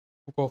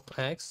Book of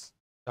Acts,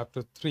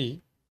 chapter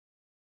 3,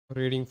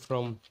 reading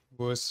from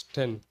verse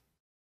 10.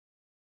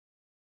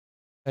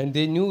 And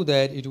they knew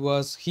that it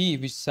was he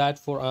which sat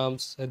for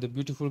alms at the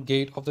beautiful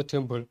gate of the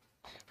temple,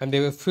 and they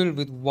were filled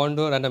with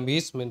wonder and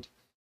amazement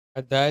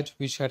at that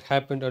which had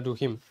happened unto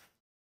him.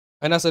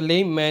 And as a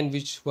lame man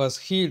which was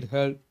healed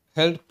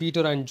held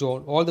Peter and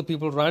John, all the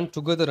people ran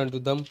together unto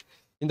them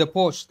in the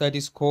porch that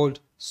is called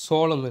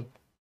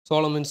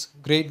Solomon's,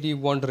 greatly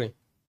wondering.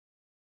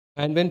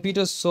 And when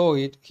Peter saw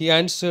it, he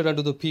answered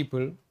unto the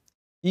people,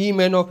 Ye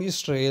men of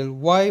Israel,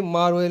 why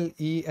marvel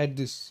ye at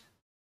this?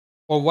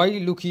 Or why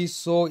look ye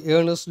so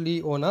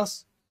earnestly on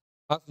us,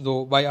 as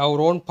though by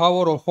our own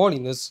power or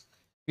holiness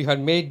we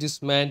had made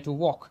this man to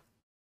walk?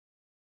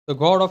 The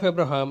God of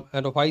Abraham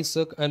and of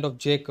Isaac and of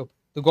Jacob,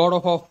 the God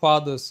of our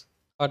fathers,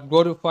 had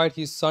glorified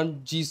his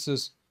Son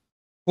Jesus,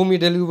 whom he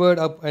delivered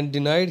up and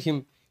denied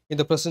him in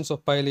the presence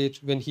of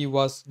Pilate when he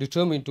was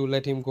determined to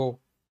let him go.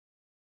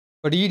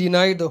 But ye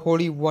denied the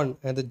Holy One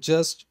and the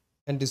just,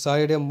 and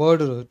desired a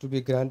murderer to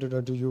be granted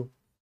unto you,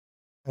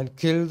 and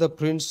killed the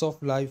Prince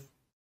of Life,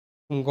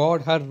 whom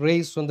God had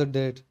raised from the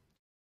dead,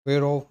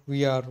 whereof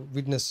we are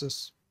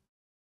witnesses.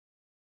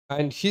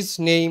 And his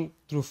name,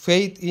 through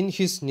faith in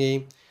his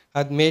name,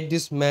 hath made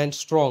this man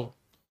strong,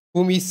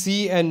 whom ye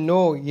see and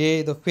know,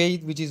 yea, the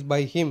faith which is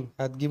by him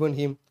hath given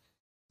him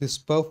this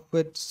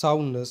perfect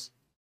soundness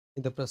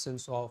in the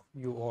presence of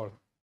you all.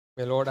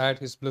 May Lord add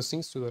his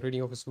blessings to the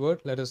reading of his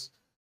word. Let us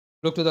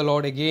look to the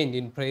Lord again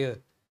in prayer,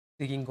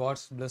 seeking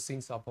God's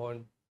blessings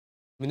upon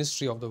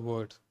ministry of the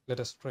word.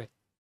 Let us pray.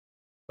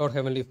 Lord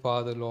Heavenly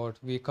Father, Lord,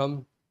 we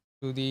come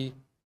to thee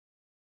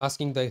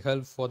asking thy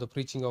help for the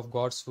preaching of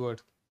God's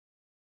word.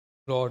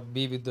 Lord,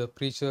 be with the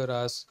preacher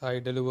as I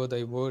deliver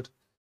thy word.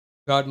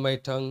 Guard my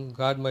tongue,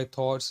 guard my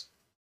thoughts.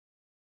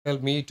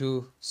 Help me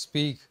to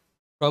speak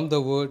from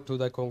the word to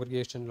thy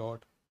congregation,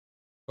 Lord.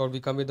 Lord, we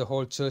commit the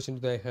whole church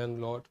into thy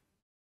hand, Lord.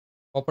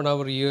 Open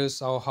our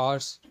ears, our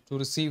hearts to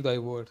receive thy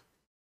word.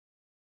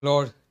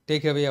 Lord,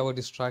 take away our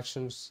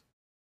distractions.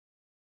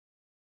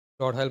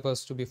 Lord, help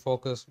us to be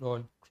focused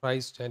on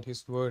Christ and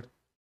his word.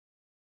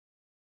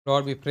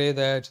 Lord, we pray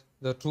that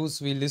the truths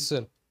we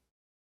listen,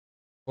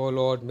 oh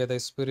Lord, may thy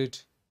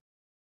Spirit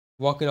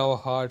work in our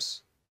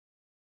hearts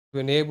to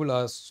enable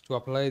us to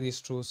apply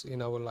these truths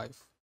in our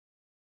life.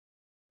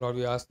 Lord,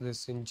 we ask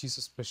this in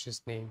Jesus'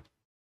 precious name.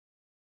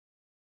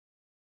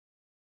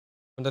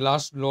 On the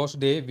last Lord's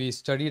Day, we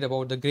studied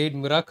about the great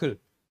miracle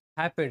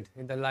happened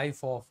in the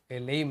life of a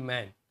lame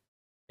man.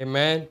 A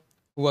man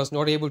who was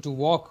not able to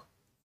walk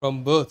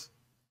from birth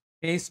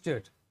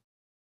tasted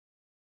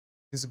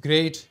this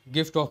great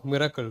gift of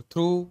miracle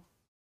through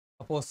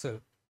Apostle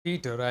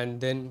Peter,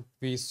 and then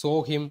we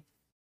saw him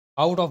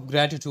out of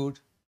gratitude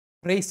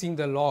praising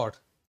the Lord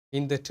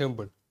in the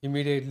temple,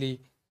 immediately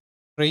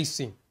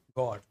praising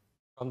God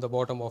from the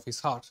bottom of his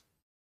heart.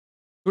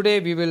 Today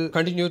we will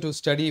continue to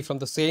study from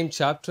the same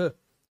chapter,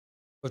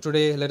 but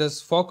today let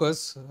us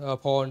focus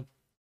upon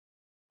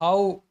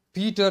how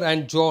Peter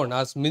and John,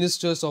 as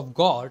ministers of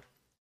God,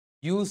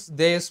 use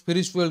their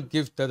spiritual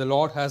gift that the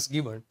Lord has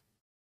given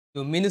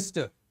to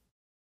minister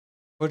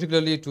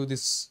particularly to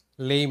this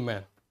lame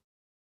man.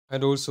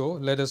 And also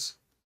let us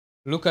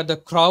look at the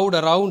crowd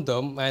around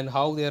them and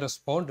how they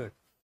responded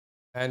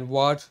and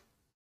what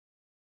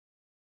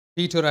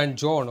Peter and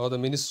John, or the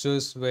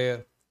ministers,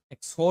 were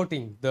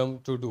exhorting them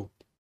to do.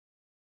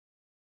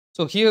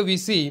 So here we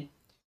see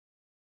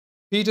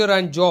Peter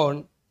and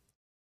John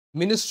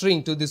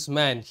ministering to this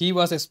man. He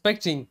was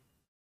expecting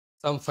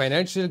some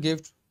financial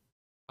gift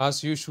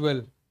as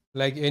usual,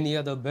 like any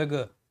other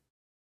beggar.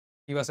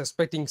 He was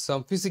expecting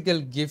some physical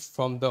gift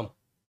from them.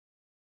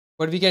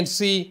 But we can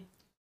see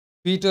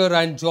Peter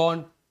and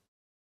John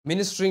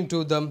ministering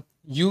to them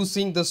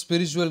using the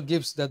spiritual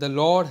gifts that the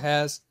Lord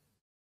has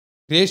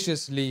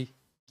graciously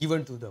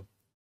given to them.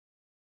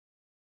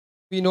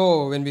 We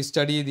know when we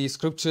study the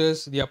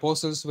scriptures, the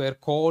apostles were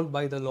called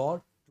by the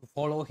Lord to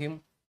follow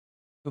him,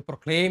 to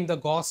proclaim the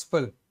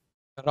gospel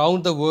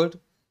around the world.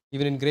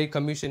 Even in Great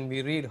Commission,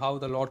 we read how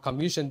the Lord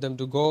commissioned them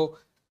to go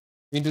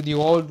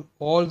into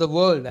all the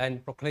world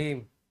and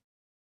proclaim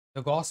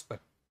the gospel.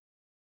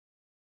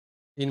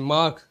 In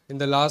Mark, in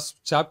the last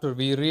chapter,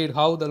 we read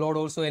how the Lord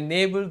also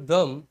enabled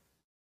them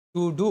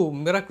to do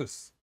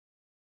miracles,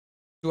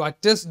 to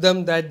attest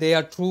them that they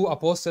are true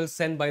apostles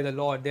sent by the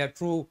Lord. They are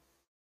true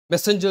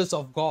messengers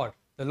of God.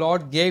 The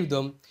Lord gave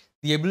them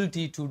the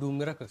ability to do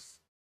miracles.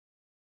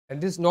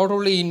 And this not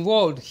only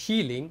involved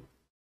healing,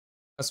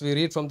 as we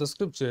read from the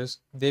scriptures,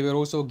 they were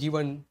also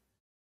given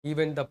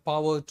even the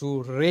power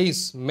to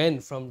raise men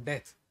from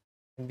death.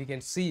 And we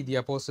can see the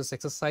apostles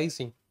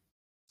exercising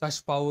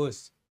such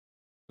powers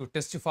to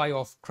testify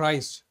of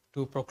Christ,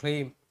 to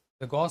proclaim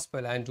the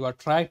gospel, and to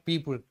attract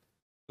people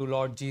to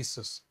Lord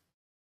Jesus.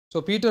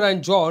 So Peter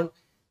and John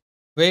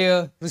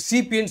were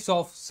recipients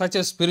of such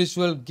a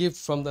spiritual gift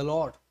from the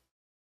Lord.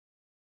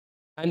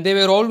 And they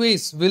were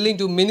always willing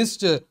to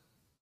minister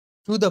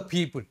to the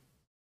people.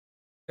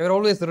 They were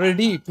always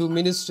ready to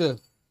minister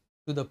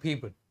to the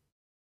people.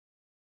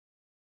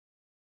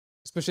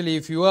 Especially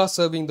if you are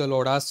serving the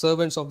Lord, as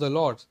servants of the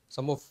Lord,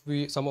 some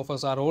of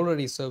us are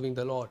already serving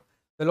the Lord.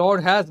 The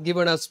Lord has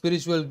given us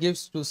spiritual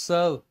gifts to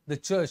serve the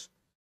church,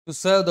 to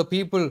serve the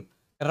people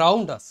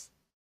around us.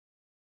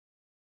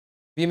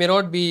 We may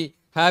not be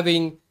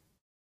having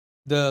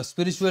the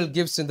spiritual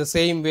gifts in the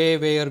same way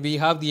where we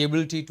have the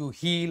ability to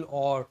heal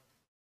or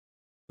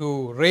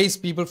to raise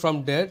people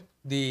from dead,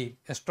 the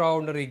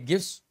extraordinary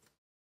gifts.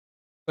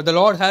 But the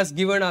Lord has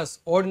given us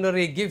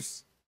ordinary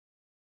gifts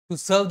to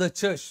serve the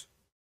church,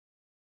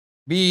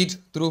 be it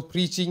through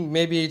preaching,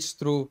 maybe it's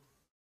through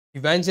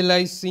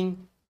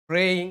evangelizing,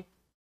 praying.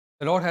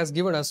 The Lord has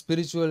given us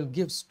spiritual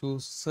gifts to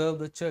serve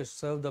the church,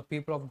 serve the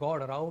people of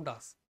God around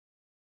us.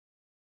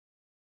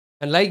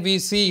 And like we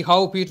see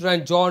how Peter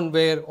and John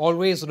were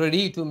always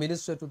ready to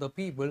minister to the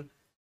people,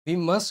 we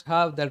must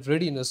have that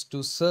readiness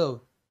to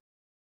serve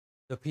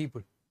the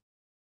people.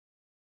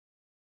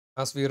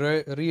 As we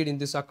read in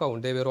this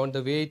account, they were on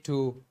the way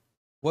to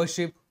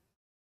worship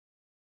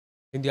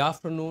in the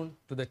afternoon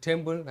to the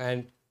temple,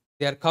 and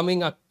they are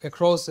coming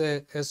across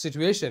a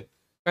situation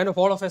kind of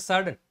all of a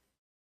sudden.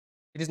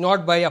 It is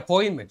not by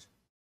appointment.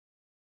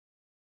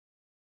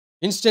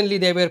 Instantly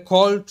they were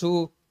called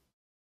to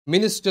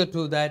minister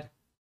to that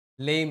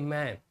lame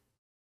man.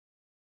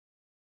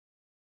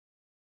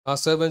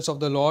 As servants of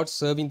the Lord,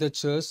 serving the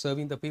church,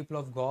 serving the people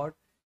of God,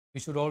 we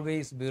should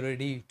always be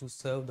ready to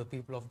serve the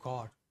people of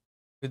God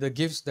with the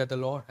gifts that the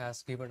Lord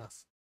has given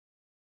us.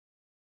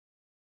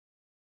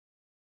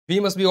 We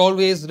must be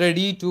always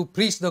ready to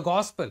preach the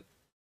gospel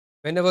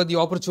whenever the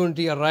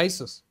opportunity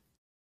arises.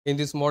 In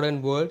this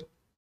modern world,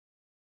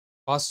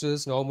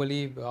 pastors,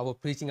 normally our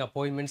preaching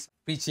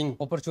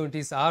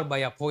opportunities are by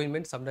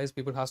appointment. Sometimes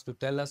people have to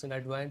tell us in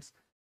advance,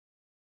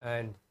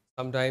 and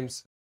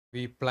sometimes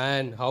we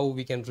plan how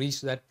we can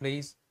reach that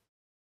place.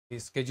 We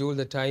schedule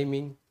the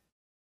timing,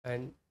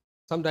 and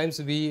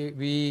sometimes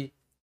we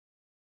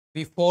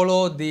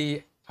follow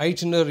the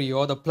itinerary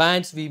or the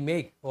plans we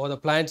make or the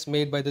plans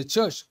made by the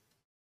church.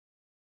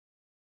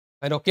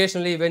 And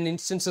occasionally when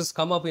instances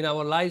come up in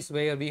our lives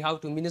where we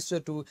have to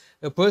minister to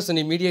a person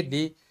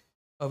immediately,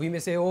 we may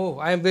say, oh,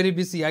 I am very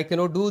busy, I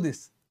cannot do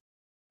this.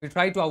 We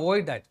try to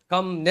avoid that.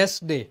 Come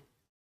next day.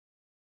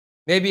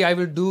 Maybe I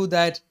will do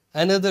that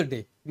another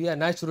day. We are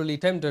naturally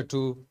tempted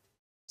to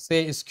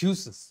say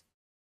excuses.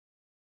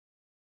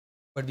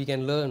 But we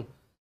can learn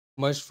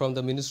much from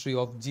the ministry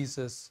of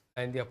Jesus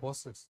and the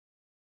apostles.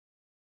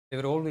 They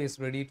were always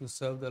ready to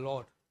serve the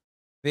Lord.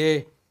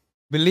 They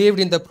believed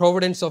in the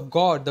providence of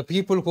God, the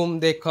people whom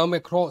they come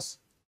across.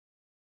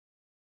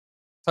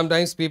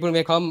 Sometimes people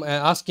may come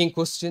asking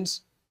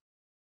questions.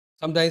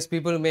 Sometimes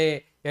people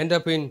may end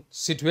up in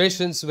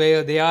situations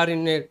where they are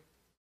in a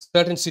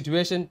certain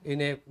situation,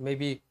 in a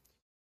maybe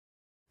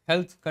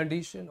health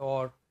condition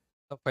or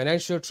a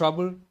financial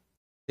trouble.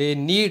 They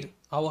need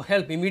our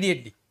help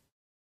immediately.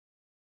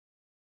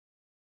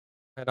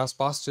 And as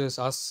pastors,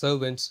 as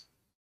servants,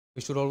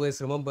 we should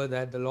always remember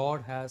that the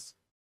Lord has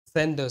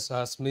sent us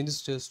as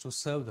ministers to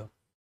serve them.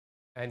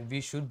 And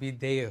we should be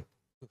there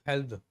to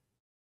help them.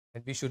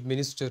 And we should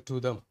minister to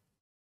them.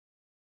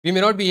 We may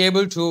not be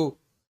able to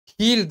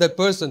heal that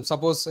person.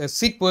 Suppose a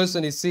sick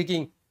person is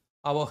seeking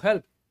our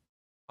help,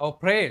 our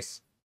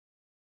prayers.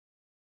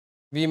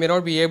 We may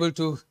not be able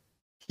to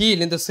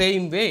heal in the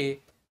same way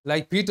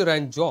like Peter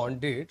and John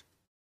did.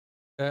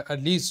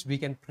 At least we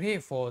can pray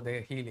for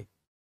their healing.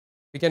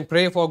 We can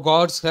pray for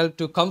God's help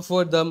to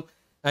comfort them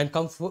and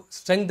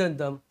strengthen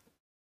them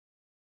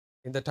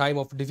in the time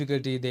of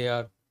difficulty they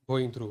are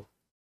going through.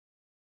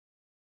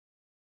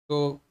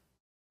 So,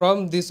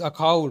 from this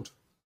account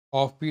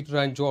of Peter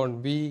and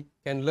John, we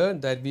can learn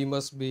that we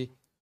must be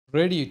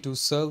ready to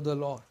serve the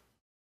Lord,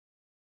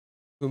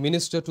 to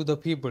minister to the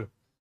people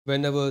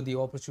whenever the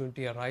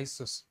opportunity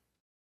arises,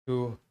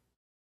 to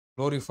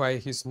glorify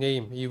His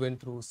name even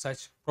through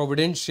such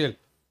providential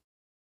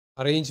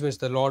arrangements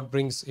the Lord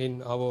brings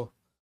in our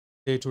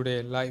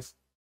day-to-day life.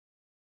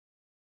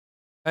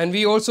 And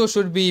we also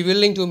should be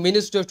willing to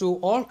minister to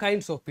all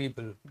kinds of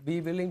people,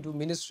 be willing to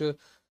minister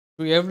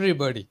to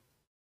everybody.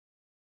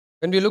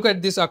 When we look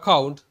at this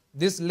account,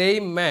 this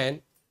lame man,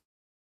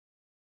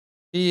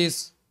 he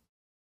is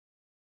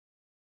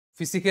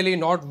physically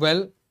not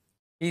well.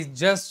 He is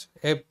just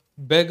a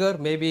beggar.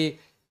 Maybe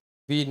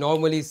we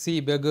normally see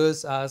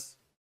beggars as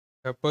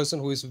a person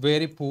who is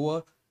very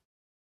poor,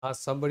 as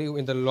somebody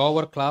in the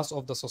lower class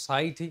of the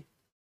society.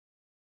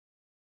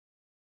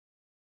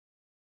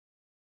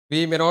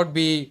 We may not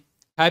be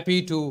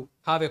happy to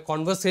have a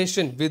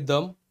conversation with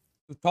them,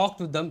 to talk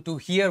to them, to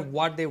hear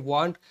what they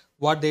want,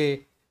 what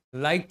they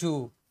like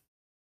to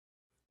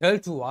tell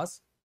to us.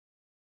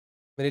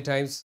 Many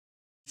times,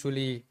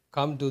 actually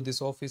come to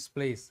this office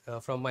place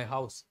from my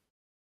house,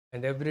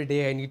 and every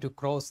day I need to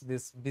cross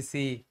this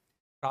busy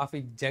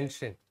traffic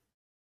junction,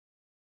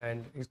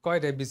 and it's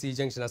quite a busy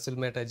junction,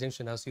 Asilmeta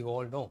junction, as you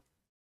all know.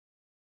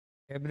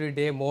 Every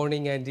day,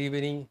 morning and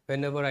evening,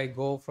 whenever I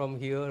go from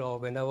here or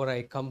whenever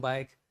I come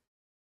back,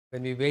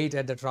 when we wait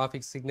at the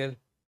traffic signal,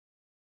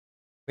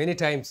 many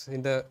times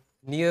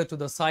near to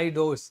the side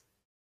doors,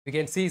 we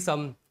can see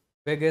some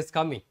beggars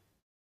coming.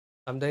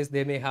 Sometimes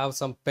they may have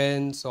some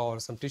pens or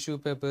some tissue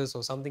papers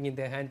or something in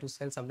their hand to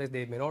sell. Sometimes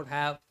they may not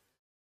have,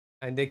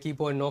 and they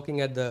keep on knocking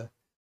at the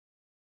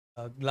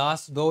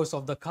glass doors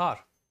of the car.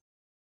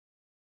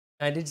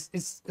 And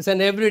it's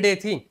an everyday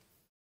thing.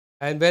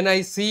 And when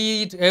I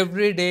see it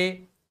every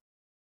day,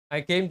 I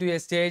came to a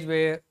stage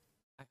where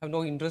I have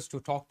no interest to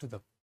talk to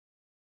them.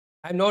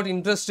 I'm not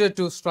interested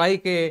to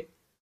strike a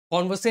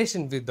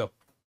conversation with them.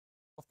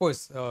 Of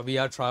course, we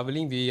are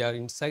traveling, we are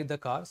inside the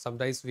car.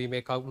 Sometimes we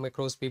may come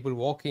across people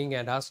walking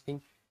and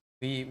asking.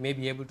 We may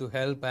be able to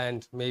help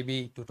and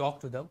maybe to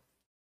talk to them.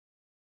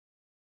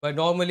 But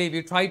normally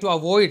we try to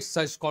avoid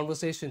such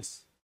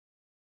conversations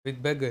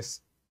with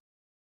beggars.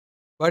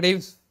 But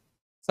if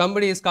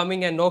somebody is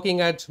coming and knocking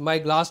at my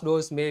glass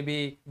doors,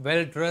 maybe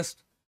well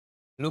dressed,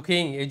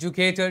 looking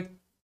educated,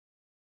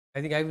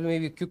 I think I will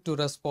maybe quick to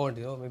respond.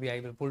 Maybe I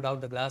will pull down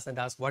the glass and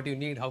ask, what do you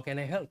need? How can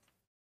I help?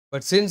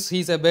 But since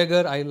he's a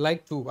beggar,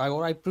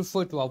 I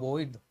prefer to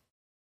avoid them.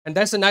 And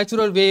that's a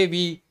natural way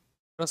we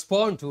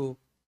respond to,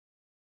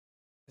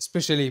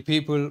 especially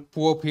people,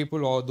 poor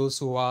people, or those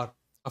who are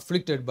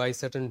afflicted by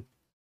certain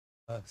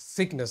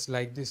sickness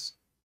like this.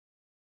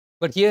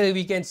 But here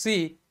we can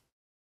see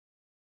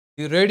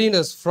the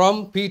readiness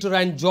from Peter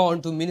and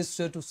John to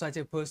minister to such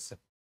a person.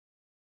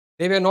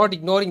 They were not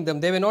ignoring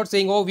them. They were not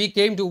saying, oh, we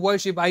came to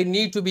worship. I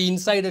need to be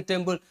inside the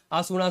temple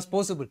as soon as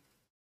possible.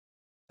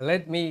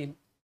 Let me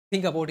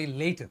think about it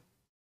later.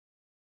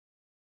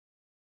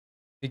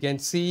 We can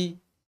see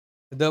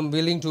them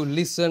willing to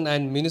listen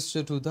and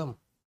minister to them.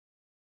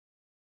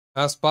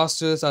 As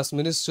pastors, as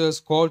ministers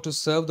called to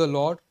serve the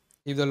Lord,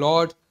 if the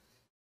Lord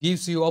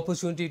gives you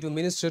opportunity to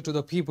minister to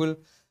the people,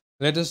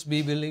 let us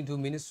be willing to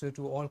minister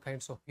to all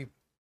kinds of people.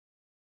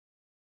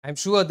 I'm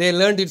sure they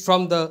learned it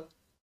from the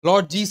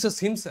Lord Jesus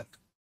himself.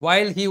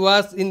 While he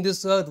was in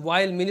this earth,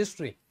 while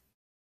ministering,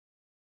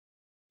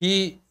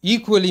 he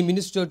equally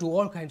ministered to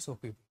all kinds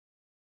of people.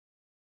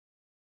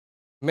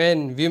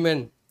 Men,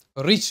 women,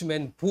 rich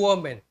men, poor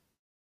men.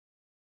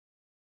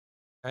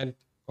 And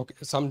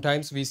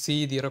sometimes we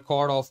see the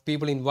record of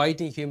people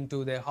inviting him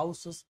to their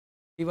houses.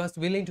 He was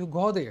willing to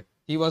go there.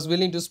 He was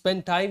willing to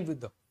spend time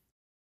with them.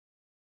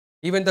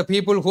 Even the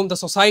people whom the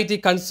society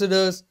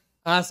considers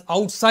as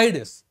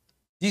outsiders,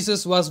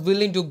 Jesus was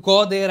willing to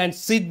go there and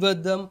sit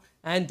with them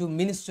and to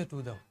minister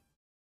to them.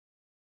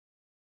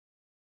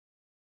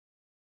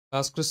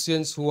 As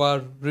Christians who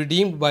are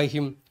redeemed by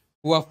him,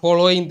 who are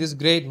following this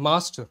great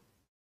master,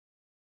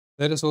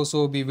 let us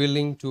also be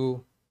willing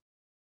to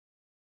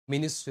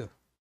minister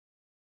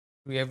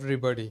to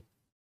everybody,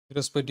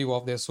 irrespective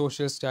of their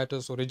social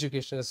status or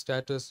educational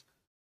status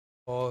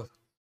or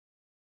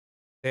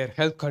their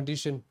health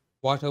condition,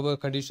 whatever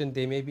condition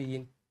they may be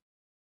in.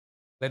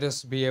 Let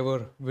us be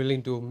ever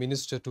willing to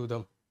minister to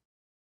them.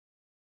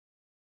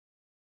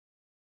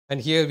 And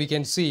here we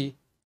can see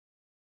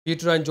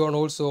Peter and John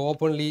also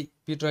openly,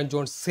 Peter and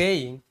John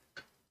saying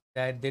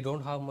that they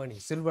don't have money.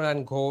 Silver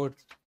and gold,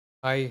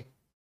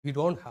 we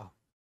don't have.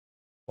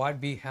 What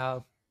we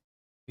have,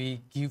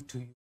 we give to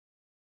you.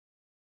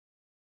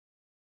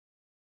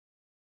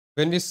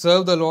 When we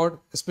serve the Lord,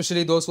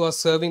 especially those who are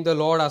serving the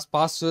Lord as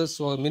pastors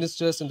or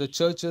ministers in the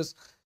churches,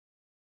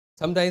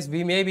 sometimes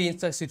we may be in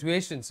such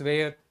situations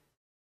where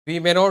we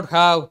may not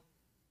have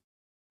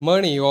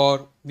money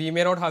or we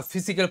may not have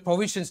physical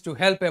provisions to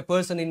help a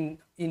person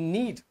in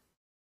need.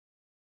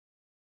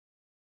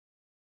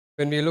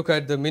 When we look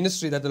at the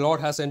ministry that the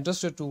Lord has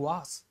entrusted to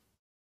us,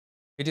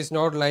 it is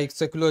not like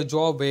secular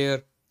job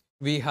where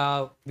we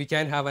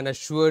can have an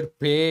assured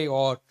pay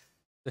or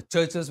the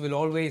churches will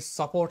always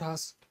support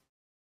us.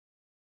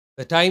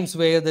 The times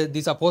where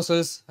these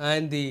apostles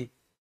and the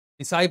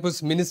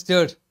disciples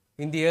ministered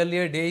in the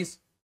earlier days,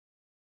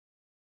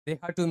 they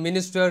had to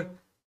minister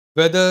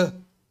whether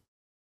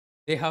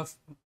they have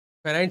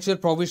financial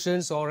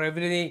provisions or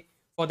everything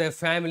for their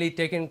family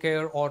taken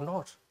care or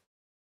not.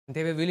 And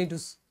they were willing to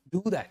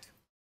do that.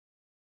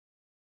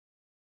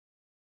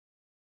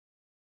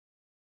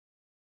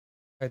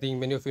 I think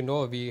many of you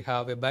know we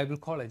have a Bible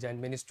college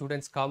and many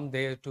students come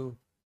there to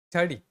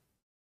study.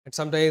 And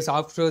sometimes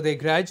after they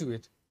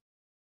graduate,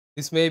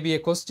 this may be a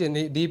question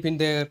deep in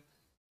their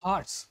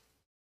hearts.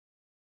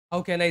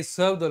 How can I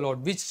serve the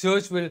Lord? Which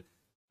church will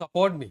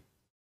support me?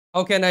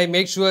 How can I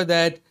make sure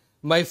that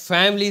my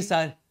families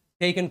are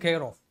taken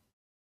care of?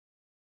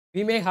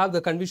 We may have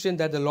the conviction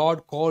that the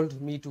Lord called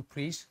me to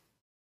preach.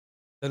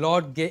 The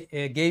Lord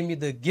gave me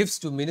the gifts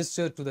to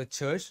minister to the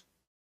church.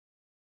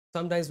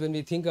 Sometimes when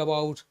we think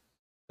about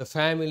the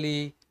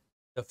family,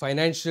 the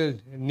financial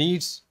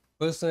needs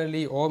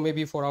personally or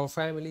maybe for our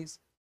families,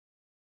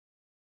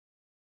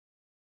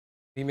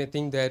 we may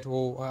think that,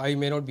 oh, I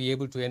may not be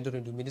able to enter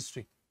into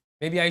ministry.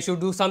 Maybe I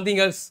should do something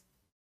else.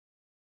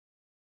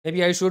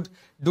 Maybe I should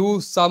do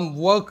some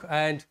work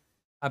and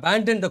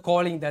abandon the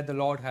calling that the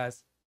Lord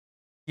has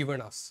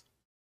given us.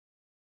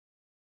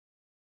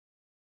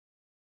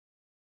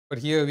 But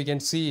here we can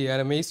see an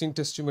amazing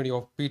testimony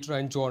of Peter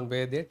and John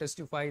where they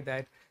testify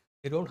that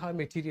they don't have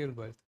material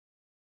wealth.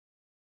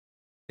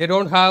 They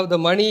don't have the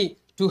money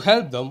to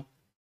help them.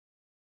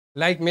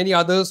 like many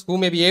others who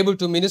may be able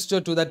to minister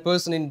to that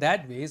person in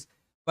that ways,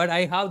 but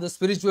I have the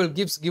spiritual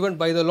gifts given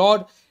by the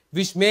Lord,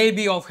 which may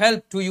be of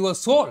help to your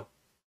soul,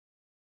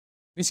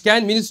 which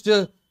can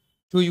minister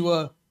to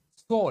your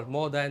soul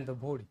more than the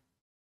body.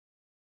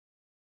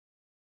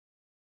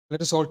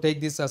 Let us all take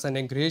this as an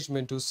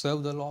encouragement to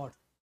serve the Lord,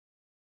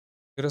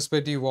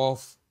 irrespective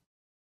of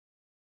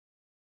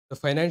the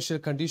financial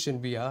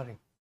condition we are in.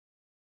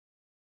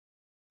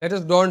 Let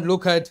us don't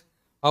look at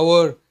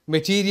our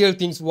material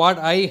things, what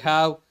I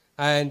have,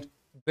 and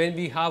when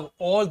we have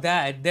all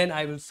that, then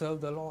I will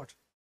serve the Lord.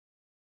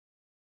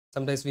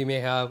 Sometimes we may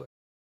have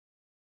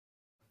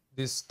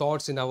these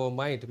thoughts in our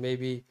mind.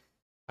 Maybe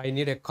I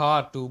need a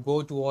car to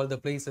go to all the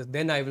places,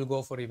 then I will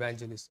go for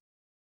evangelism.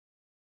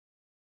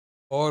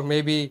 Or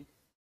maybe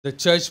the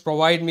church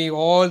provide me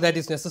all that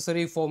is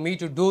necessary for me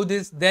to do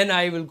this, then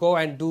I will go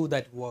and do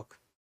that work.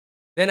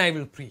 Then I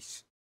will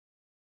preach.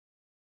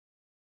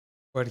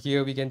 But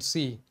here we can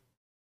see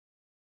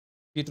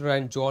Peter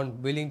and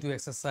John willing to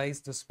exercise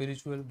the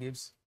spiritual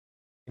gifts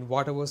in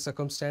whatever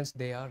circumstance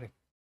they are in.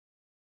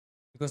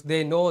 Because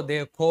they know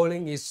their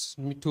calling is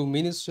to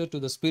minister to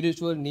the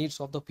spiritual needs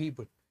of the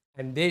people.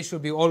 And they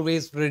should be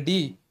always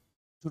ready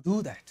to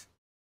do that.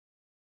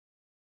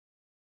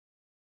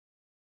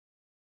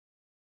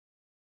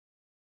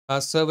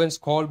 As servants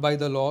called by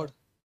the Lord,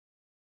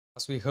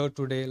 as we heard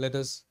today, let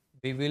us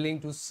be willing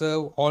to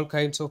serve all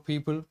kinds of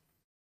people.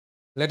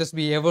 Let us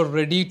be ever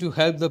ready to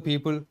help the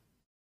people.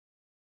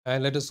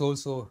 And let us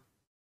also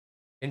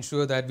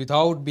ensure that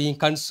without being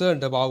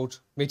concerned about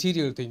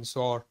material things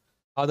or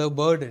other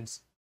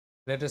burdens,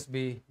 let us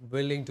be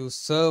willing to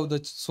serve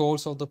the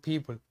souls of the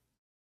people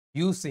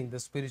using the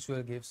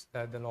spiritual gifts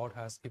that the Lord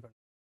has given.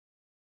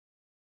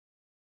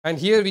 And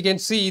here we can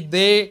see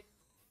they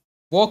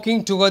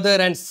walking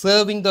together and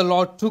serving the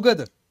Lord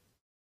together.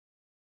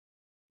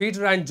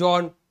 Peter and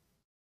John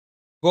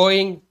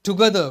going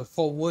together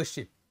for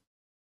worship.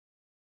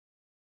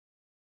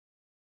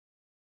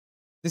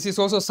 This is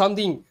also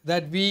something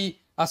that we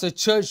as a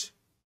church,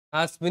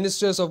 as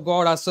ministers of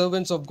God, as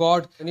servants of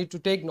God, need to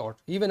take note.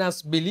 Even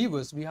as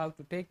believers, we have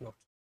to take note.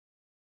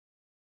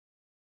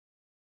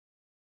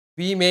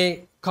 We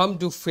may come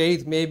to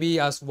faith maybe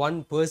as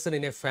one person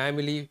in a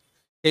family,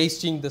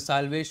 tasting the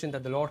salvation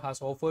that the Lord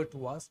has offered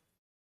to us.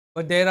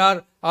 But there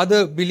are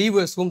other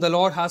believers whom the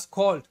Lord has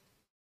called.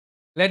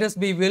 Let us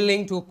be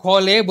willing to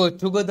co-labor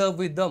together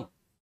with them.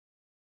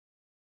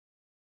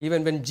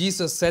 Even when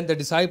Jesus sent the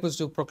disciples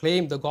to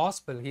proclaim the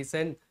gospel, he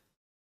sent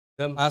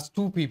them as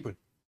two people.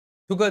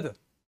 Together,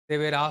 they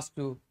were asked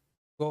to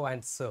go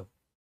and serve.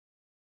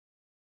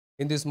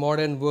 In this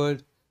modern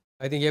world,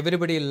 I think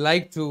everybody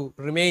likes to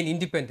remain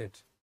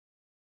independent.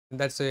 And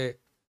that's a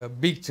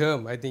big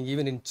term, I think,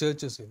 even in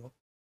churches,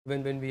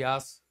 Even when we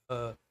ask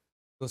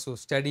those who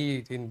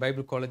study in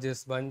Bible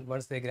colleges,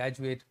 once they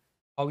graduate,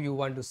 how you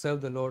want to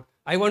serve the Lord,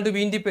 I want to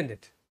be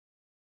independent.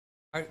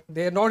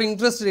 They are not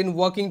interested in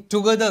working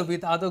together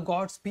with other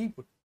God's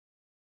people.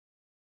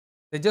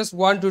 They just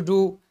want to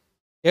do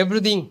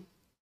everything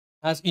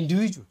as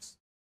individuals.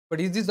 But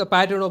is this the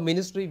pattern of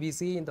ministry we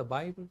see in the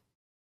Bible?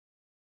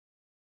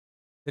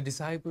 The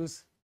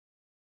disciples,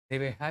 they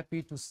were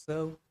happy to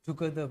serve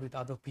together with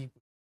other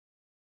people.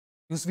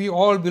 Because we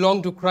all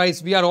belong to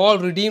Christ. We are all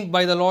redeemed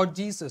by the Lord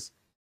Jesus.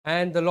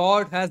 And the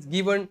Lord has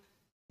given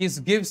His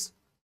gifts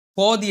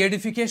for the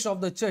edification of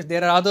the church.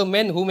 There are other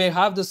men who may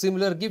have the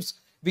similar gifts.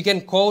 We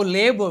can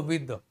co-labor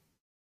with them.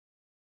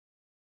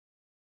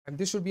 And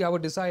this should be our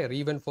desire,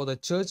 even for the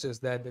churches,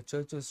 that the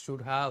churches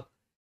should have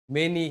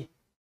many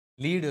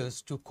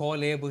leaders to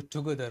co-labor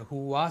together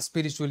who are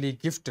spiritually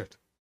gifted.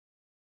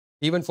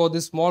 Even for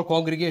this small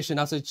congregation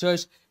as a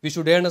church, we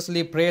should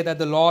earnestly pray that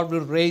the Lord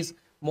will raise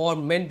more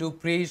men to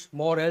preach,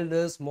 more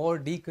elders, more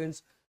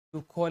deacons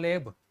to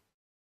co-labor,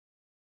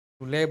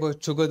 to labor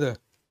together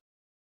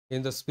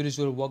in the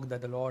spiritual work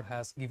that the Lord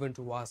has given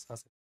to us.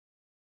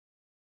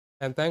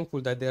 I'm thankful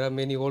that there are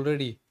many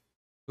already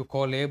to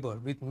co-labor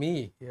with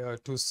me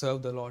to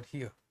serve the Lord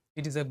here.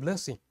 It is a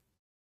blessing.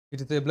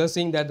 It is a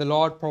blessing that the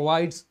Lord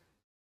provides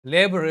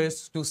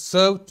laborers to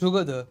serve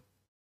together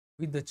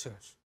with the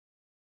church.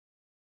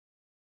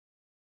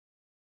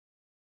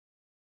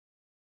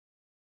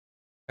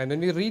 And when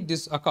we read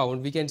this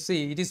account, we can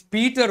see it is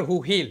Peter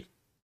who healed.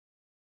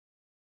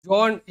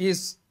 John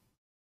is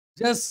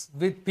just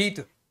with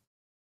Peter.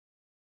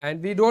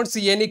 And we don't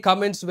see any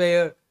comments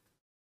where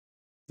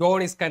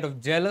John is kind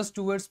of jealous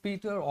towards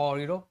Peter,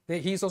 or,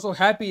 he's also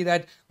happy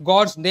that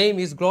God's name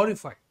is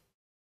glorified.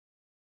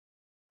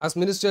 As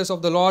ministers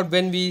of the Lord,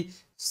 when we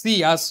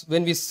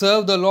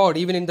serve the Lord,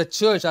 even in the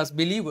church as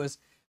believers,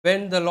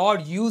 when the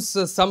Lord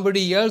uses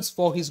somebody else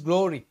for His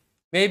glory,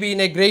 maybe in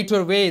a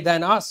greater way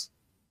than us,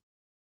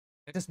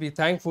 let us be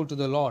thankful to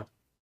the Lord.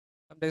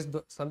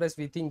 Sometimes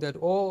we think that,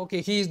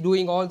 He is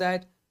doing all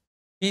that.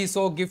 He is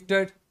so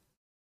gifted.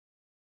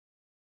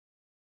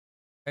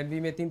 And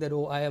we may think that,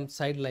 I am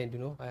sidelined,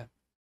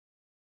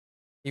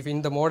 If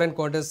in the modern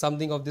context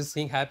something of this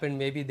thing happened,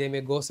 maybe they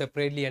may go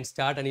separately and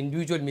start an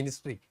individual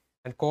ministry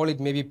and call it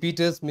maybe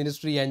Peter's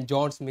ministry and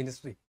John's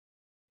ministry.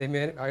 They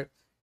may,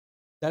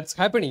 that's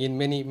happening in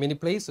many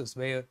places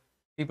where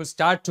people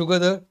start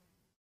together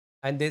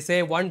and they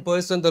say one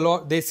person the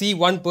Lord, they see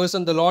one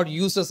person the Lord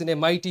uses in a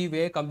mighty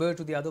way compared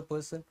to the other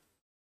person,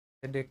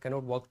 and they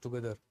cannot work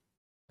together.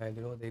 And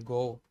they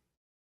go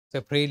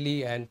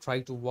separately and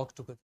try to work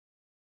together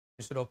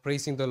instead of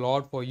praising the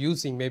Lord for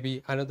using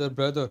maybe another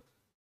brother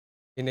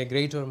in a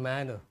greater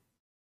manner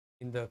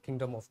in the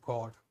kingdom of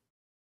God.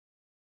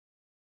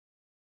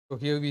 So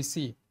here we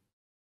see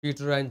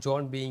Peter and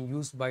John being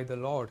used by the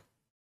Lord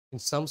in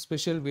some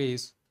special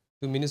ways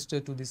to minister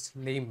to this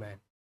lame man.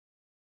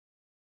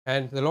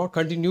 And the Lord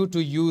continued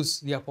to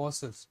use the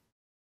apostles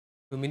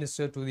to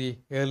minister to the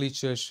early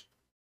church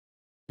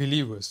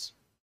believers.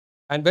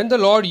 And when the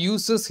Lord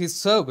uses his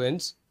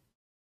servants,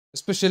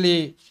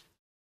 especially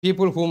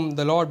people whom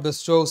the Lord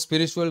bestows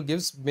spiritual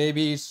gifts,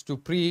 maybe it's to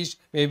preach,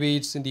 maybe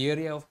it's in the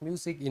area of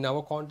music in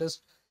our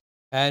context,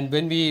 and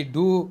when we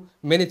do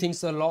many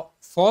things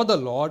for the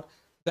Lord,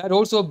 that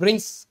also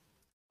brings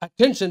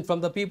attention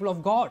from the people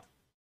of God.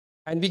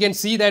 And we can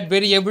see that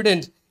very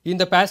evident in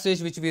the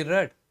passage which we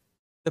read.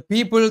 The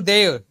people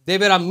there, they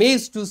were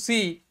amazed to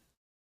see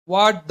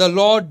what the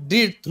Lord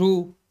did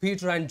through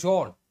Peter and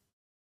John.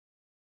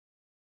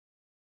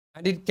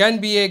 And it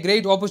can be a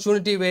great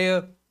opportunity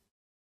where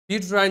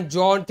Peter and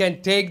John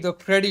can take the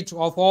credit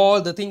of all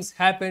the things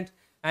happened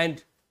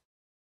and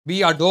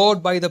be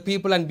adored by the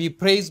people and be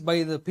praised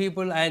by the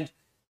people and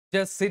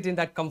just sit in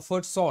that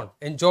comfort zone,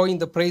 enjoying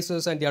the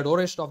praises and the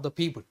adoration of the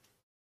people.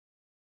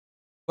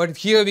 But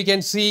here we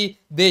can see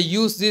they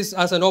use this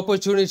as an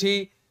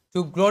opportunity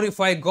to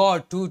glorify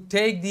God, to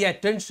take the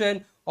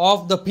attention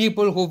of the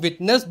people who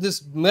witnessed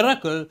this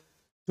miracle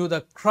to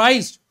the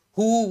Christ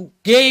who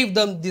gave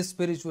them this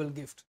spiritual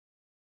gift.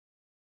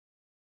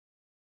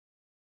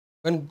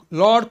 When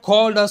Lord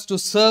called us to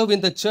serve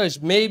in the church,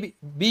 maybe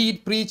be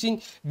it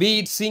preaching, be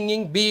it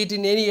singing, be it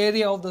in any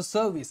area of the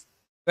service,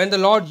 when the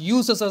Lord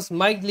uses us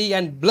mightily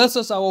and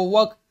blesses our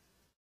work,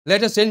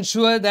 let us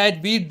ensure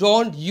that we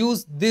don't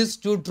use this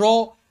to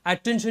draw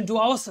attention to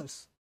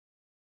ourselves.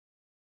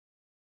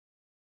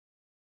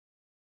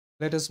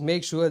 Let us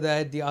make sure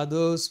that the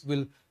others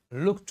will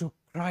look to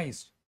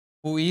Christ,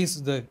 who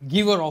is the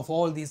giver of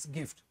all these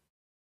gifts.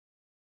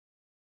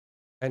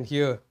 And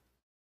here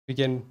we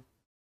can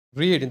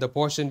read in the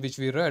portion which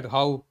we read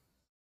how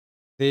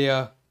they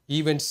are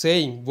even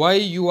saying, "Why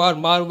you are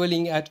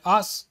marveling at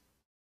us?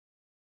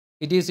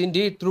 It is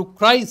indeed through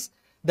Christ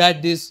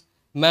that this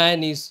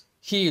man is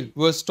healed."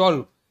 Verse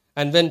 12.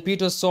 And when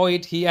Peter saw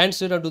it, he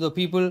answered unto the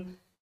people,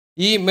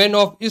 "Ye men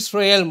of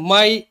Israel,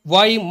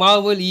 why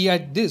marvel ye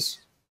at this?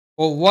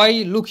 Or why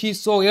look ye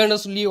so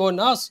earnestly on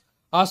us,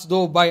 as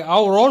though by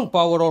our own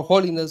power or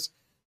holiness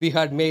we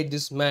had made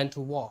this man to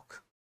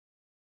walk?"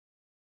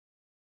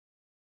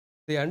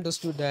 They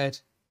understood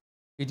that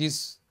it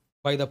is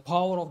by the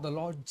power of the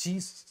Lord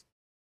Jesus.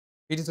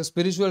 It is a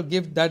spiritual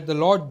gift that the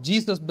Lord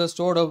Jesus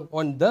bestowed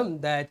on them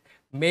that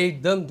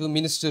made them to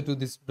minister to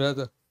this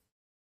brother.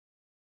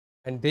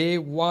 And they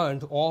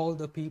want all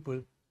the people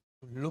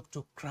to look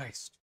to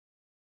Christ,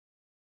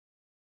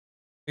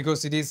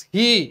 because it is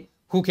He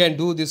who can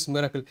do this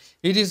miracle.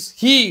 It is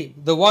He,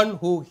 the one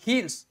who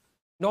heals,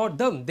 not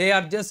them. They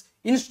are just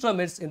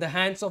instruments in the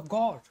hands of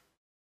God.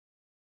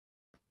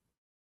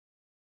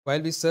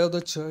 While we serve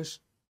the church,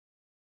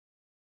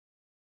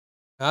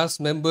 as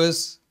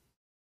members,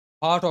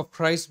 part of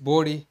Christ's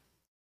body,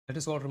 let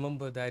us all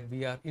remember that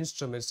we are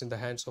instruments in the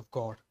hands of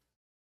God.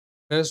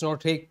 Let us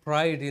not take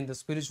pride in the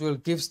spiritual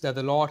gifts that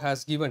the Lord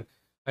has given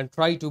and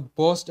try to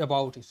boast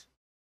about it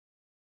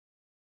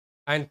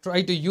and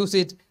try to use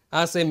it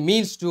as a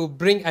means to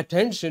bring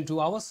attention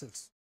to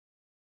ourselves.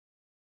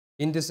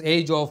 In this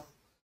age of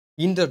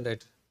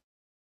internet,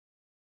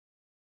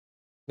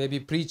 maybe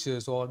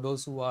preachers or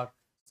those who are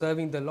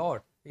serving the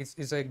Lord,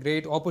 it's a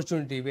great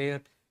opportunity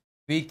where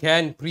we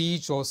can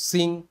preach or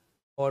sing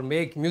or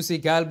make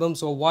music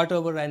albums or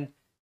whatever and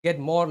get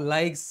more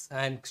likes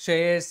and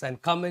shares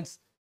and comments,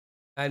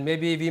 and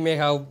maybe we may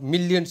have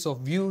millions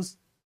of views.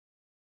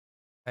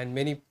 And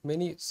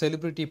many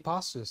celebrity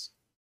pastors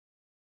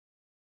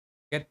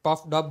get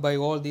puffed up by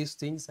all these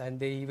things, and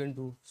they even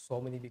do so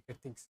many wicked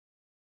things.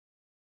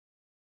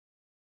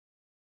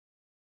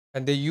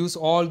 And they use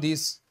all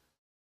this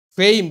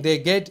fame they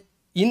get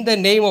in the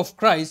name of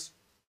Christ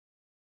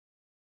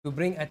to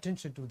bring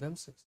attention to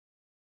themselves.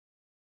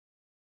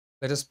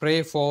 Let us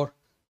pray for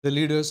the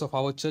leaders of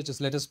our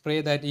churches. Let us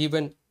pray that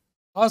even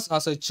us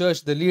as a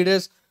church, the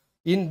leaders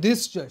in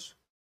this church,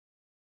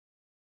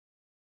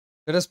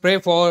 let us pray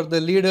for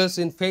the leaders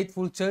in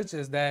faithful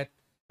churches, that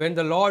when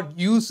the Lord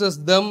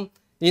uses them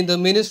in the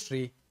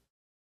ministry,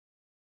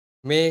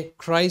 may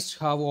Christ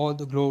have all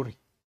the glory.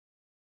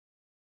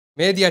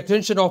 May the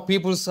attention of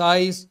people's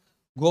eyes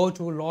go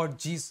to Lord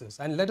Jesus.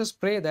 And let us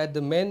pray that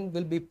the men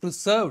will be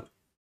preserved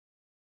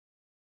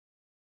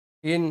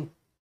in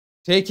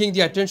taking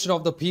the attention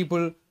of the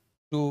people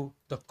to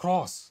the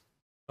cross,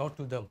 not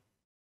to them.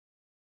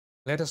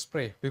 Let us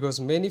pray, because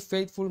many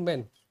faithful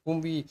men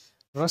whom we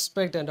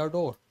respect and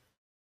adore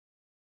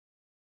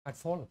had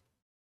fallen.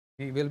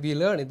 we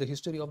learn in the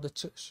history of the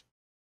church.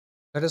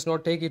 Let us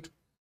not take it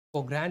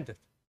for granted.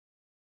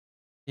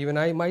 Even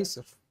I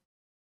myself.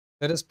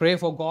 Let us pray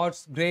for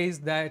God's grace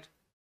that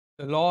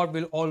the Lord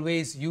will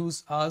always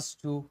use us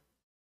to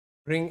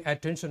bring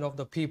attention of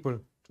the people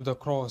to the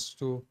cross,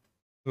 to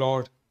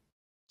Lord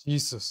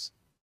Jesus.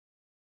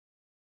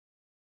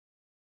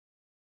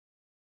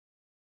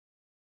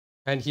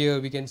 And here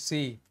we can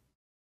see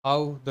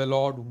how the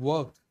Lord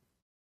worked,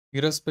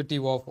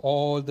 irrespective of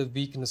all the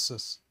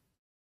weaknesses.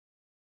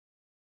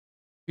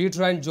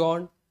 Peter and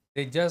John,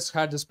 they just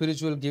had the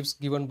spiritual gifts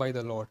given by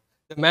the Lord.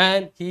 The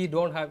man, he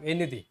don't have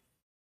anything.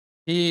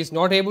 He is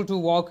not able to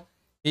walk.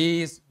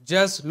 He is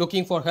just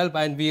looking for help.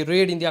 And we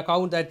read in the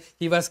account that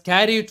he was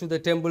carried to the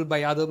temple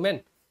by other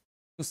men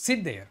to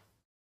sit there.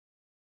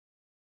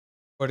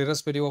 But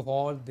irrespective of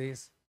all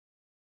this,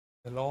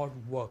 the Lord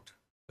worked.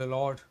 The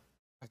Lord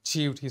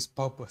achieved his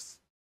purpose.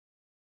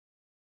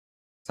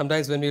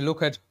 Sometimes when we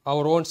look at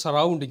our own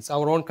surroundings,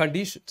 our own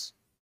conditions,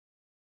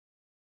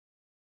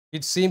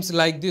 it seems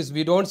like this.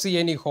 We don't see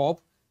any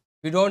hope.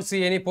 We don't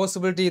see any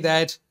possibility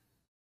that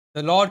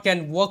the Lord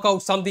can work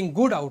out something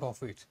good out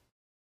of it.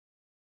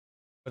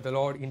 But the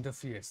Lord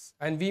interferes.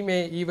 And we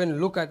may even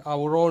look at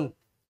our own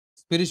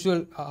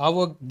spiritual,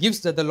 our gifts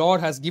that the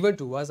Lord has given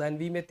to us, and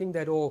we may think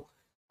that, oh,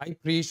 I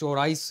preach or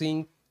I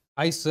sing,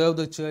 I serve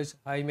the church,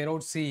 I may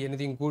not see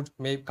anything good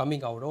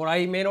coming out, or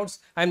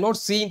I'm not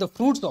seeing the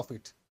fruits of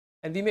it.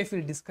 And we may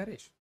feel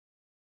discouraged.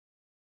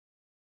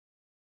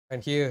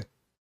 And here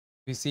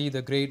we see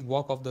the great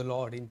work of the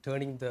Lord in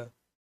turning the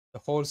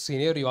whole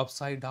scenario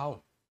upside down.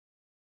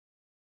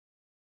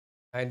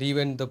 And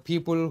even the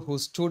people who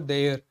stood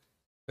there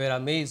were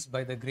amazed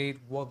by the great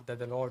work that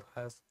the Lord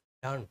has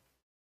done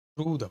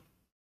through them.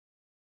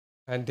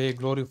 And they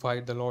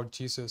glorified the Lord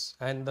Jesus.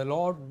 And the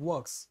Lord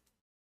works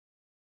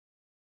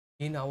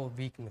in our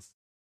weakness.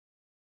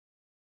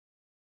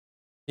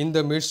 In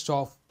the midst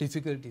of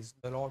difficulties,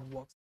 the Lord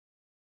works.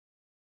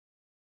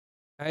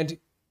 And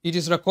it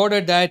is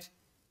recorded that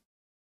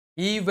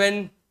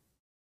even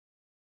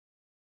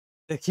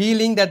the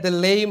healing that the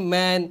lame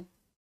man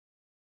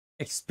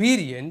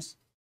experienced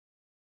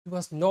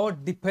was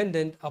not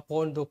dependent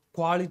upon the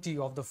quality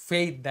of the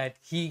faith that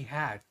he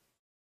had.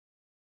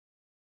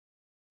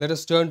 Let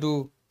us turn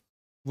to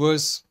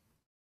verse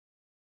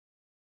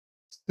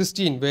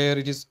 16, where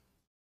it is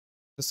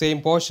the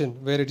same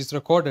portion, where it is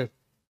recorded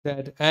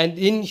that, and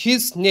in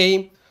his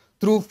name,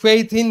 through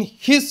faith in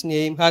his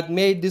name, hath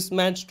made this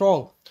man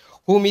strong,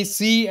 whom we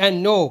see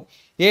and know.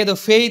 Yea, the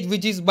faith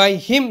which is by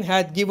him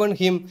hath given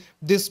him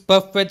this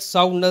perfect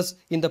soundness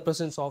in the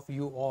presence of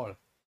you all.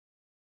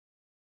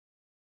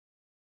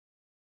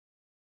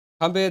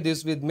 Compare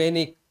this with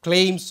many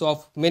claims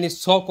of many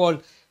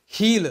so-called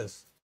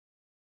healers.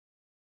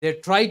 They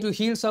try to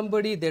heal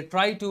somebody, they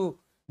try to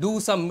do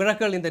some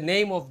miracle in the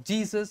name of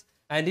Jesus,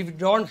 and if it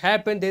don't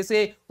happen, they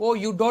say, oh,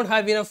 you don't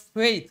have enough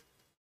faith.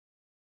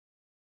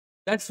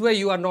 That's why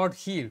you are not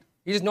healed.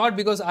 It is not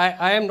because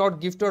I am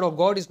not gifted, or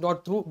God is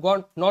not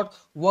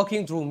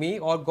working through me,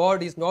 or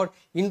God is not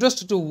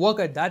interested to work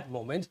at that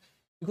moment,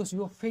 because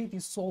your faith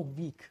is so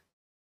weak.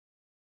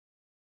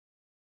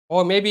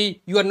 Or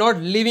maybe you are not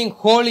living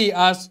holy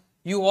as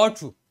you ought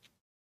to.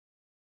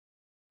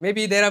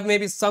 Maybe there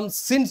are some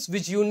sins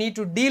which you need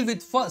to deal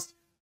with first.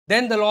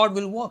 Then the Lord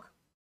will work.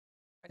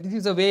 And this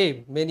is the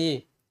way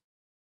many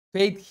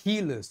faith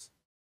healers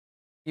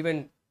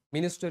even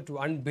minister to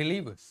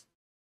unbelievers.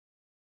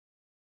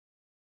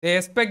 They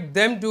expect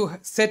them to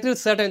settle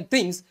certain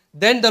things,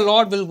 then the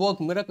Lord will work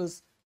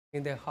miracles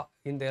in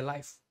their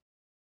life.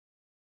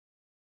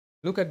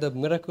 Look at the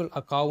miracle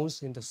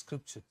accounts in the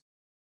scripture.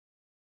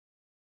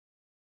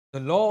 The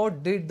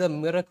Lord did the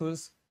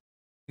miracles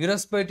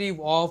irrespective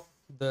of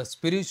the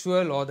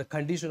spiritual or the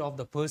condition of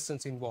the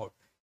persons involved.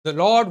 The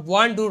Lord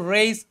wants to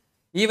raise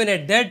even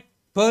a dead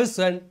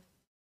person,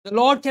 the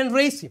Lord can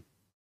raise him.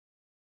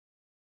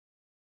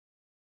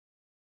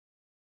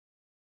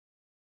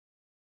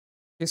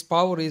 His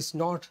power is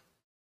not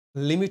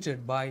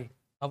limited by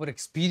our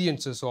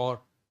experiences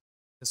or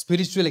the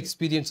spiritual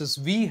experiences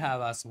we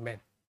have as men.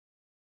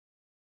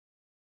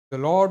 The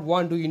Lord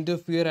wants to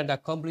interfere and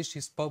accomplish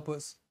his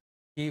purpose.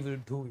 He will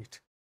do it.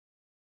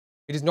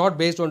 It is not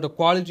based on the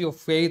quality of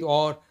faith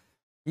or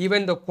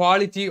even the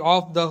quality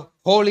of the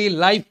holy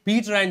life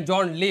Peter and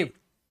John lived.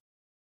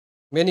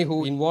 Many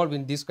who involved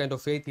in this kind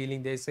of faith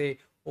healing, they say,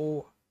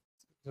 oh,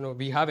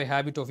 we have a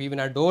habit of even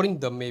adoring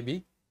them,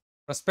 maybe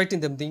respecting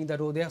them, thinking that,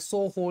 oh, they are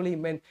so holy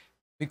men.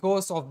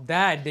 Because of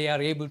that, they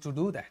are able to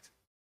do that.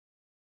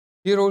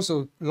 Here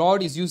also,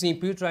 Lord is using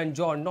Peter and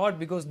John, not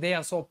because they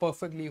are so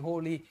perfectly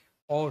holy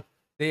or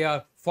they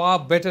are far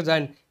better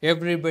than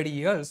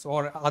everybody else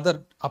or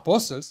other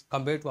apostles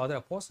compared to other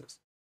apostles.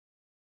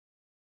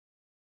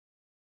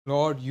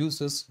 Lord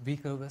uses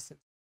weaker vessels.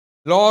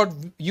 Lord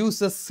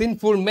uses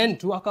sinful men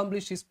to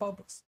accomplish his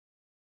purpose.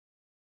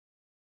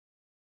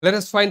 Let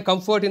us find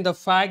comfort in the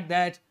fact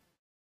that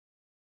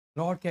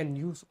Lord can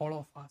use all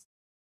of us.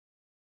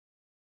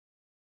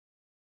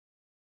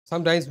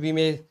 Sometimes we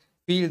may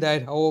feel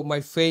that, oh,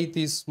 my faith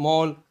is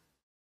small.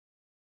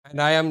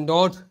 and I am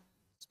not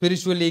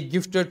spiritually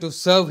gifted to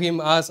serve Him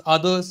as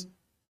others,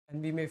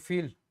 and we may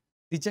feel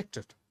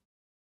dejected.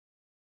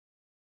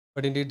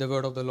 But indeed, the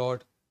word of the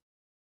Lord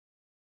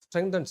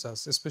strengthens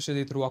us,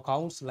 especially through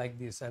accounts like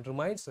this, and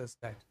reminds us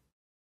that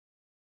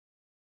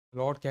the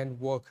Lord can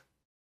work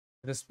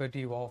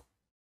irrespective of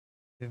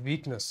the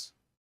weakness,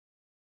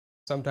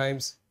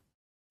 sometimes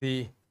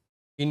the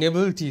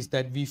inabilities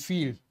that we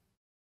feel.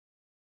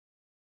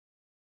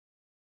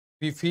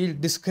 We feel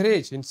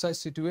discouraged in such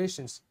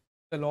situations.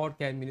 The Lord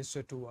can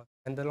minister to us,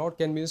 and the Lord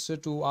can minister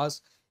to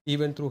us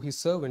even through His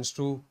servants,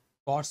 through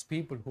God's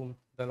people whom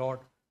the Lord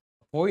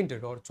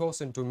appointed or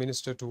chosen to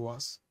minister to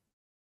us.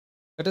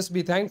 Let us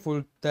be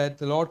thankful that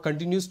the Lord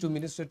continues to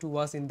minister to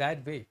us in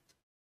that way.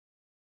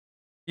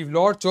 If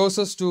Lord chose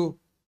us to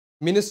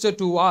minister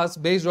to us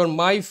based on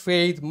my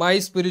faith, my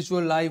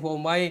spiritual life, or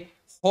my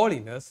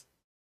holiness,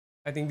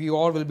 I think we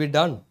all will be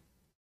done.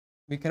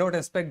 We cannot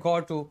expect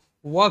God to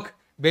work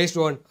based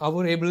on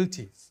our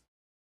abilities.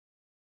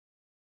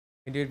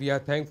 Indeed, we are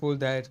thankful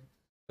that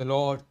the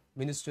Lord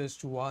ministers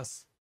to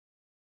us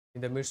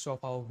in the midst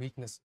of our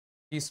weakness.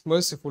 He is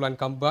merciful and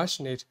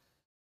compassionate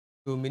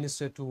to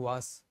minister to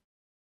us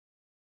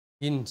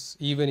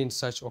even in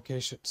such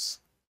occasions.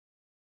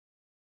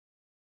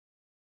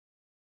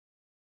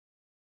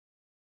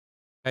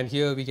 And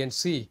here we can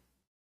see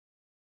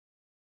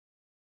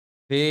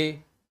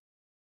they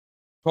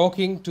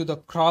talking to the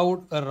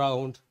crowd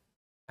around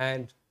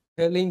and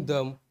telling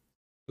them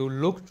to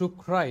look to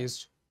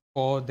Christ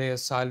for their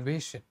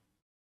salvation.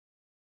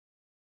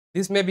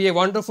 This may be a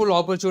wonderful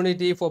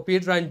opportunity for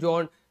Peter and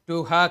John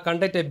to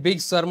conduct a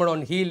big sermon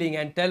on healing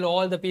and tell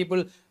all the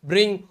people,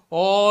 bring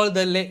all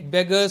the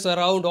beggars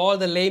around, all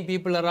the lame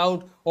people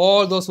around,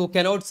 all those who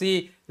cannot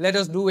see, let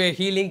us do a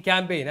healing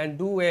campaign and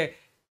do a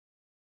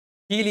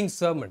healing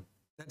sermon.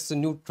 That's a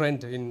new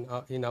trend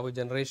in our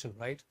generation,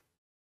 right?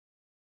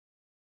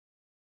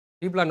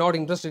 People are not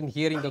interested in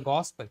hearing the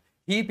gospel.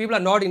 People are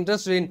not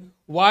interested in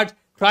what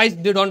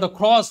Christ did on the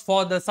cross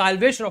for the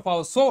salvation of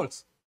our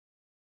souls.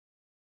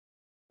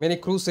 Many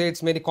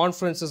crusades, many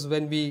conferences,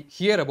 when we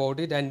hear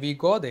about it and we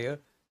go there,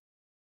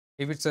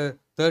 if it's a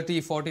 30,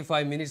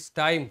 45 minutes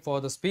time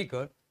for the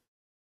speaker,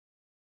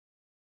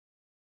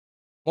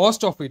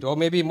 most of it, or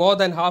maybe more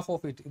than half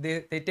of it,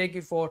 they take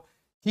it for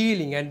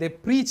healing, and they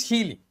preach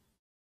healing.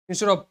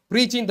 Instead of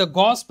preaching the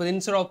gospel,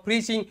 instead of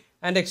preaching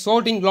and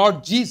exalting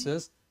Lord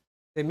Jesus,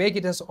 they make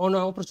it as an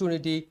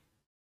opportunity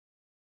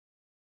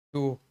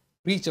to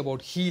preach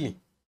about healing.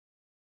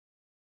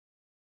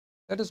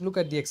 Let us look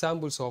at the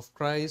examples of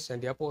Christ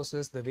and the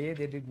apostles, the way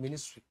they did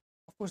ministry.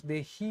 Of course,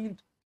 they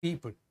healed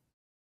people.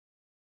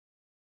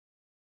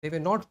 They were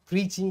not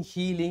preaching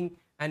healing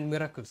and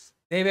miracles.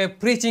 They were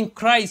preaching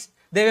Christ.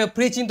 They were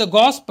preaching the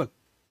gospel.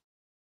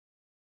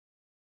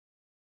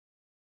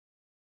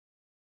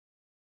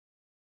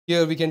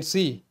 Here we can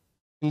see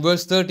in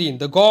verse 13,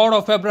 the God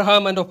of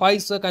Abraham and of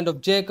Isaac and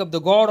of Jacob, the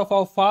God of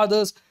our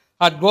fathers,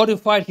 had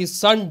glorified his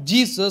son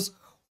Jesus,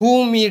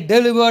 whom he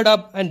delivered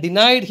up and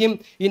denied him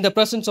in the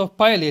presence of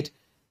Pilate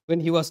when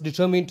he was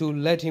determined to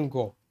let him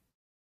go.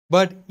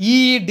 But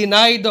ye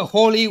denied the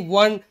Holy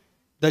One,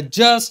 the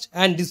just,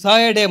 and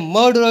desired a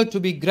murderer to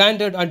be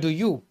granted unto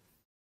you,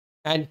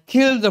 and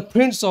killed the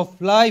Prince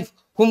of Life,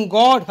 whom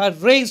God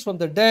had raised from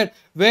the dead,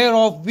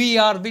 whereof we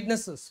are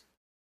witnesses.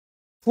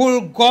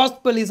 Full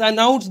gospel is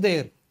announced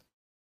there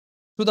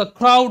to the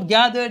crowd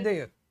gathered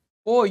there.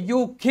 Oh,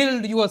 you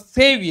killed your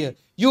Savior.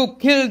 You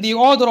killed the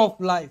author of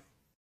life.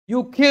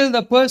 You killed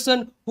the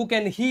person who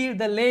can heal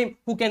the lame,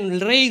 who can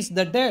raise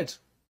the dead.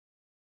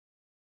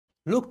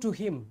 Look to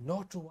him,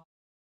 not to us.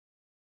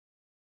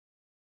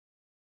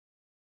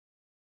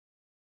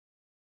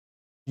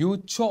 You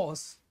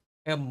chose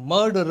a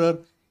murderer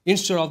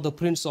instead of the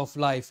Prince of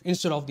Life,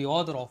 instead of the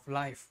author of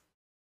life.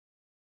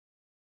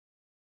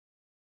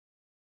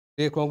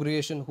 Dear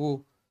congregation,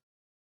 who,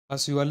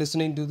 as you are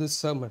listening to this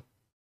sermon,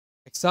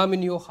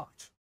 examine your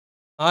heart.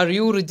 Are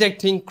you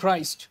rejecting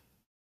Christ?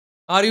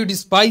 Are you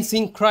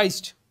despising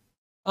Christ?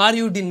 Are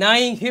you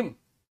denying him?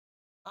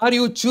 Are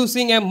you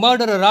choosing a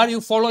murderer? Are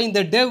you following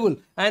the devil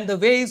and the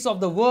ways of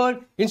the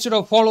world instead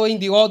of following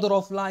the author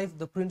of life,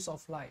 the Prince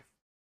of Life?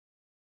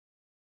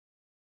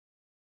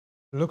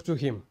 Look to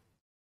him.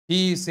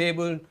 He is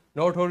able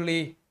not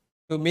only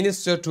to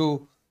minister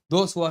to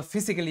those who are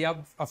physically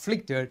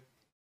afflicted,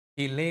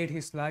 he laid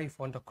his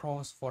life on the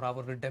cross for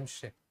our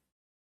redemption.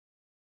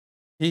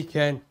 He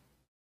can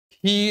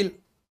heal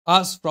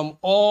us from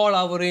all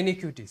our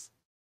iniquities.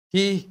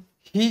 He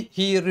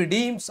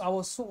redeems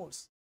our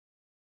souls.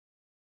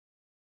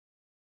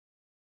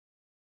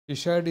 He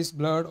shed his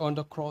blood on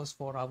the cross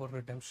for our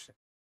redemption.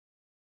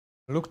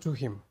 Look to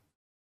him.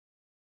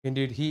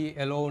 Indeed, he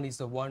alone is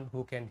the one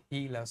who can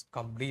heal us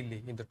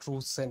completely in the true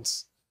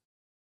sense.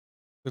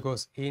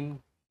 Because in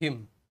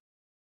him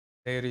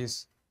there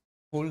is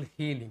full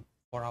healing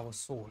for our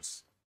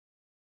souls.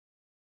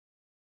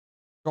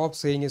 Stop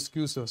saying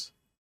excuses.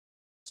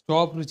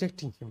 Stop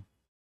rejecting him.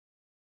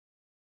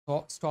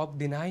 Stop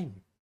denying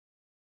him.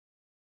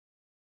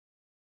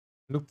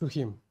 Look to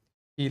him.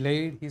 He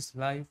laid his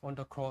life on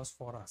the cross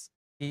for us.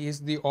 He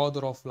is the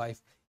author of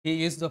life.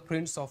 He is the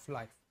Prince of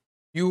life.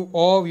 You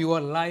owe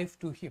your life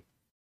to him.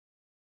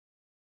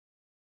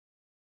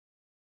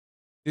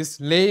 This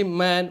lame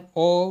man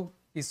owed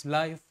his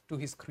life to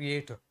his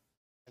Creator.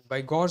 And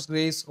by God's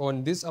grace,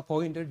 on this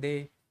appointed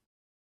day,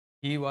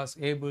 he was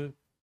able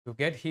to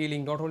get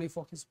healing not only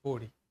for his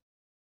body,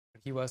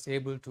 but he was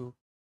able to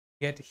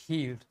get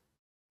healed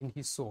in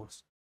his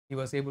souls. He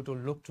was able to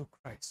look to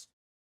Christ.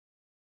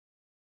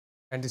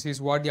 And this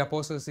is what the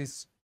apostles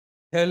is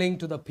telling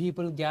to the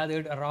people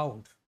gathered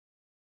around.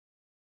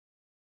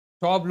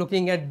 Stop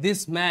looking at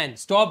this man.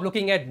 Stop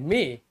looking at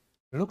me.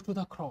 Look to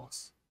the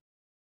cross.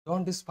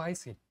 Don't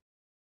despise him.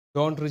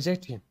 Don't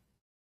reject him.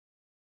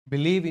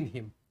 Believe in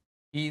him.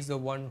 He is the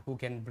one who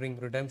can bring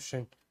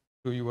redemption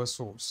to your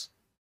souls.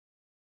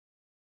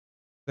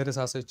 Let us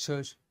as a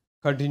church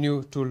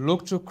continue to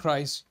look to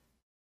Christ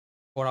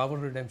for our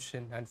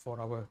redemption and for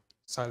our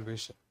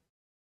salvation.